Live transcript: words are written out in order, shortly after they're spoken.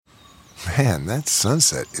Man, that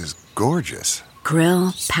sunset is gorgeous.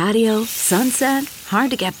 Grill, patio, sunset.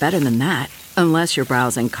 Hard to get better than that. Unless you're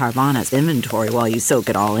browsing Carvana's inventory while you soak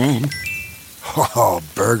it all in. Oh,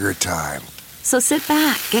 burger time. So sit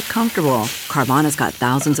back, get comfortable. Carvana's got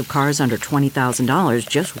thousands of cars under $20,000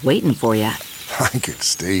 just waiting for you. I could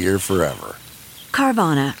stay here forever.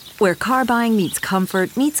 Carvana, where car buying meets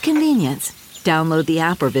comfort meets convenience. Download the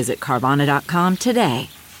app or visit Carvana.com today.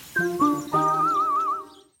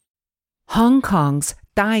 Hong Kong's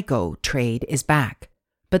daigou trade is back,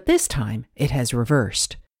 but this time it has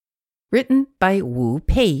reversed. Written by Wu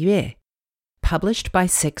Peiyue, published by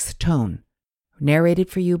Sixth Tone, narrated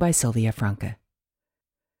for you by Sylvia Franca.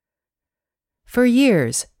 For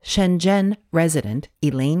years, Shenzhen resident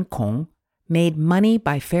Elaine Kong made money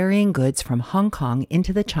by ferrying goods from Hong Kong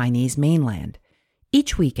into the Chinese mainland.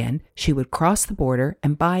 Each weekend, she would cross the border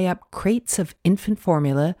and buy up crates of infant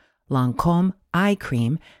formula, Lancôme, eye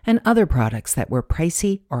cream, and other products that were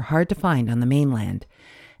pricey or hard to find on the mainland,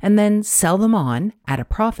 and then sell them on at a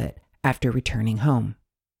profit after returning home.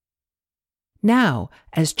 Now,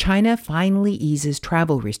 as China finally eases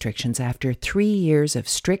travel restrictions after 3 years of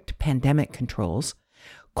strict pandemic controls,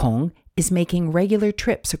 Kong is making regular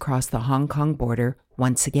trips across the Hong Kong border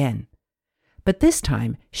once again. But this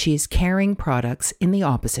time, she is carrying products in the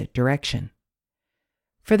opposite direction.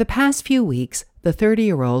 For the past few weeks, the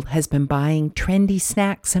 30-year-old has been buying trendy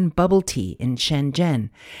snacks and bubble tea in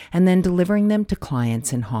Shenzhen and then delivering them to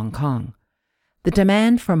clients in Hong Kong. The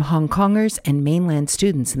demand from Hong Kongers and mainland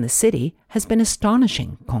students in the city has been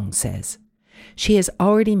astonishing, Kong says. She has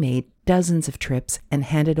already made dozens of trips and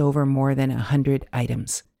handed over more than 100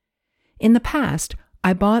 items. In the past,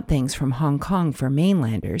 I bought things from Hong Kong for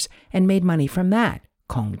mainlanders and made money from that,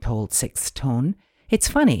 Kong told Sixth Tone. It's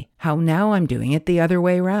funny how now I'm doing it the other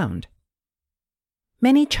way round.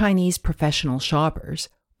 Many Chinese professional shoppers,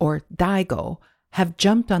 or daigou, have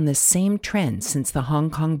jumped on this same trend since the Hong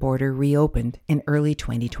Kong border reopened in early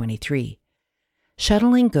 2023.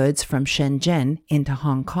 Shuttling goods from Shenzhen into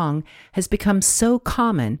Hong Kong has become so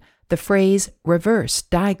common, the phrase reverse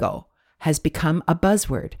daigou has become a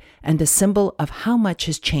buzzword and a symbol of how much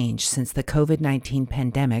has changed since the COVID-19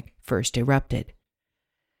 pandemic first erupted.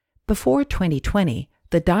 Before 2020,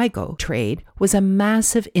 the daigou trade was a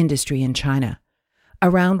massive industry in China.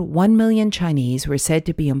 Around 1 million Chinese were said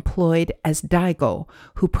to be employed as daigou,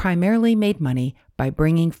 who primarily made money by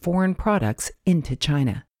bringing foreign products into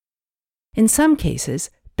China. In some cases,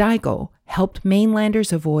 daigou helped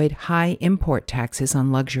mainlanders avoid high import taxes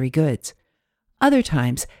on luxury goods. Other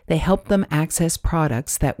times, they helped them access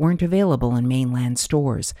products that weren't available in mainland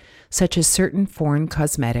stores, such as certain foreign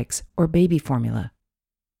cosmetics or baby formula.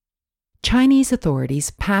 Chinese authorities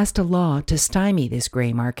passed a law to stymie this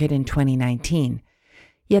gray market in 2019,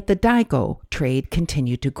 yet the daigou trade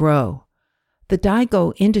continued to grow. The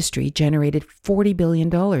daigou industry generated $40 billion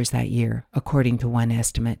that year, according to one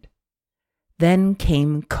estimate. Then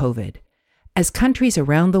came COVID. As countries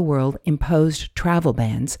around the world imposed travel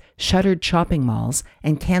bans, shuttered shopping malls,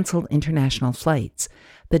 and canceled international flights,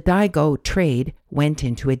 the daigou trade went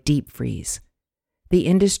into a deep freeze. The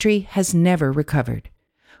industry has never recovered.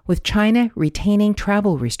 With China retaining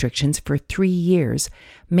travel restrictions for 3 years,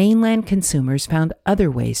 mainland consumers found other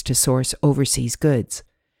ways to source overseas goods.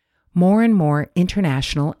 More and more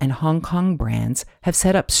international and Hong Kong brands have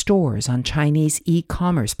set up stores on Chinese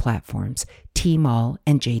e-commerce platforms, Tmall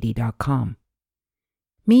and JD.com.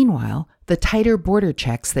 Meanwhile, the tighter border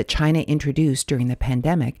checks that China introduced during the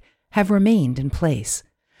pandemic have remained in place.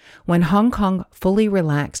 When Hong Kong fully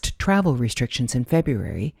relaxed travel restrictions in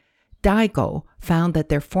February, daigou found that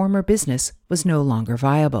their former business was no longer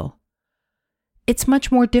viable. It's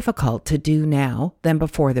much more difficult to do now than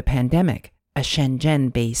before the pandemic, a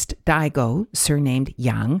Shenzhen-based daigou surnamed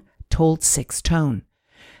Yang told Sixth Tone.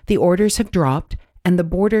 The orders have dropped and the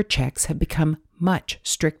border checks have become much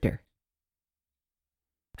stricter.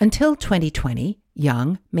 Until 2020,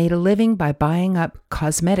 Yang made a living by buying up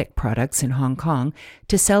cosmetic products in Hong Kong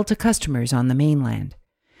to sell to customers on the mainland.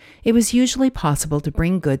 It was usually possible to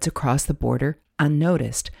bring goods across the border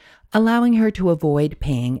unnoticed, allowing her to avoid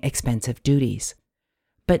paying expensive duties.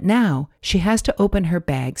 But now she has to open her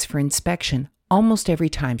bags for inspection almost every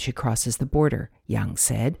time she crosses the border, Yang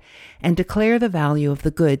said, and declare the value of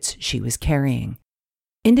the goods she was carrying.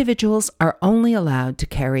 Individuals are only allowed to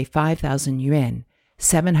carry 5,000 yuan,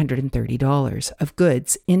 $730, of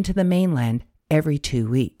goods into the mainland every 2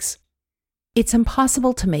 weeks. It's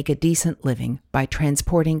impossible to make a decent living by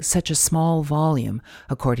transporting such a small volume,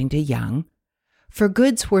 according to Yang. For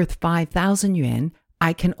goods worth 5,000 yuan,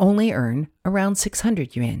 I can only earn around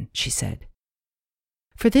 600 yuan, she said.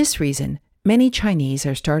 For this reason, many Chinese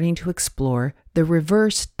are starting to explore the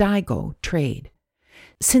reverse daigou trade.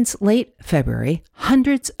 Since late February,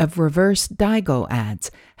 hundreds of reverse daigou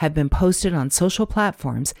ads have been posted on social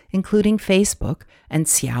platforms, including Facebook and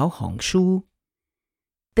Xiaohongshu.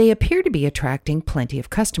 They appear to be attracting plenty of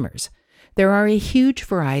customers. There are a huge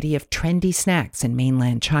variety of trendy snacks in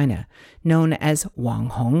mainland China, known as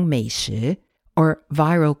Wanghong Meishi, or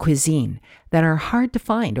viral cuisine, that are hard to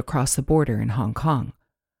find across the border in Hong Kong.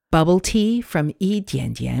 Bubble tea from Yi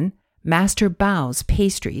Diandian, Master Bao's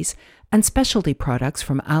pastries, and specialty products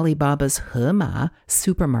from Alibaba's Hema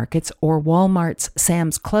supermarkets or Walmart's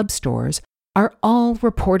Sam's Club stores are all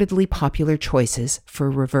reportedly popular choices for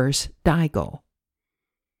reverse daigou.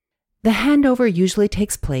 The handover usually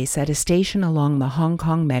takes place at a station along the Hong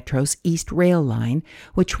Kong Metro's East Rail Line,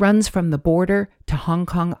 which runs from the border to Hong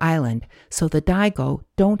Kong Island, so the daigou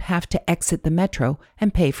don't have to exit the metro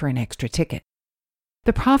and pay for an extra ticket.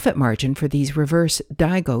 The profit margin for these reverse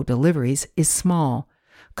daigou deliveries is small.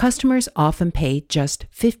 Customers often pay just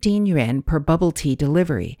 15 yuan per bubble tea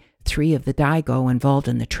delivery, 3 of the daigou involved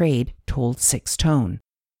in the trade told Six Tone.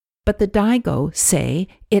 But the daigou say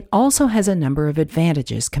it also has a number of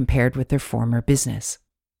advantages compared with their former business.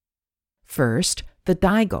 First, the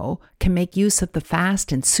daigou can make use of the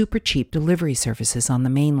fast and super cheap delivery services on the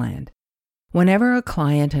mainland. Whenever a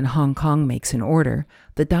client in Hong Kong makes an order,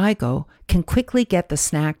 the daigou can quickly get the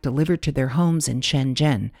snack delivered to their homes in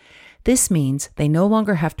Shenzhen. This means they no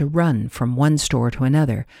longer have to run from one store to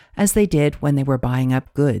another, as they did when they were buying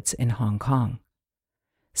up goods in Hong Kong.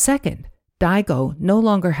 Second, daigou no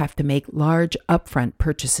longer have to make large upfront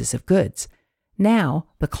purchases of goods. Now,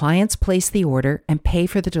 the clients place the order and pay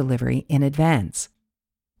for the delivery in advance.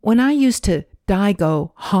 When I used to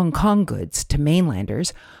daigou Hong Kong goods to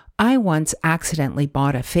mainlanders, I once accidentally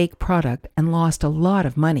bought a fake product and lost a lot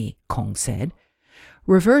of money, Kong said.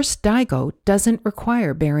 Reverse daigou doesn't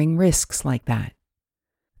require bearing risks like that.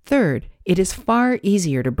 Third, it is far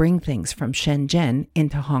easier to bring things from Shenzhen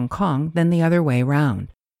into Hong Kong than the other way round.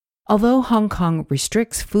 Although Hong Kong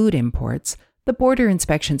restricts food imports, the border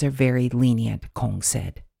inspections are very lenient, Kong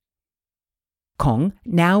said. Kong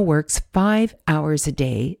now works 5 hours a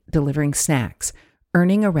day delivering snacks,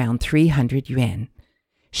 earning around 300 yuan.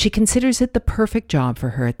 She considers it the perfect job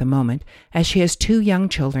for her at the moment, as she has 2 young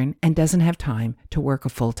children and doesn't have time to work a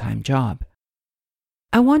full-time job.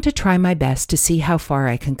 I want to try my best to see how far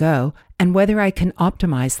I can go and whether I can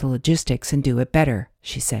optimize the logistics and do it better,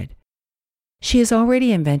 she said. She has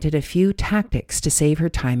already invented a few tactics to save her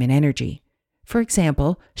time and energy. For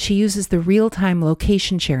example, she uses the real-time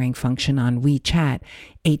location sharing function on WeChat,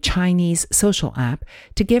 a Chinese social app,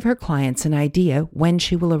 to give her clients an idea when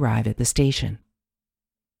she will arrive at the station.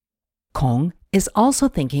 Kong is also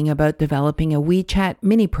thinking about developing a WeChat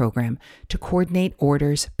mini program to coordinate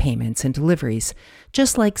orders, payments, and deliveries,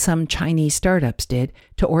 just like some Chinese startups did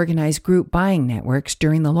to organize group buying networks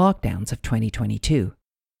during the lockdowns of 2022.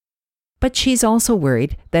 But she's also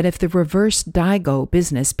worried that if the reverse daigou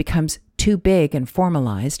business becomes too big and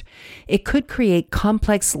formalized, it could create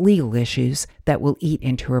complex legal issues that will eat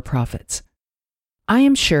into her profits. I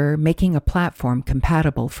am sure making a platform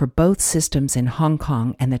compatible for both systems in Hong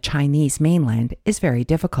Kong and the Chinese mainland is very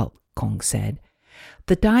difficult, Kong said.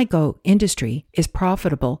 The daigou industry is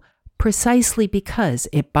profitable precisely because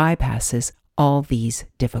it bypasses all these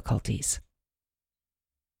difficulties.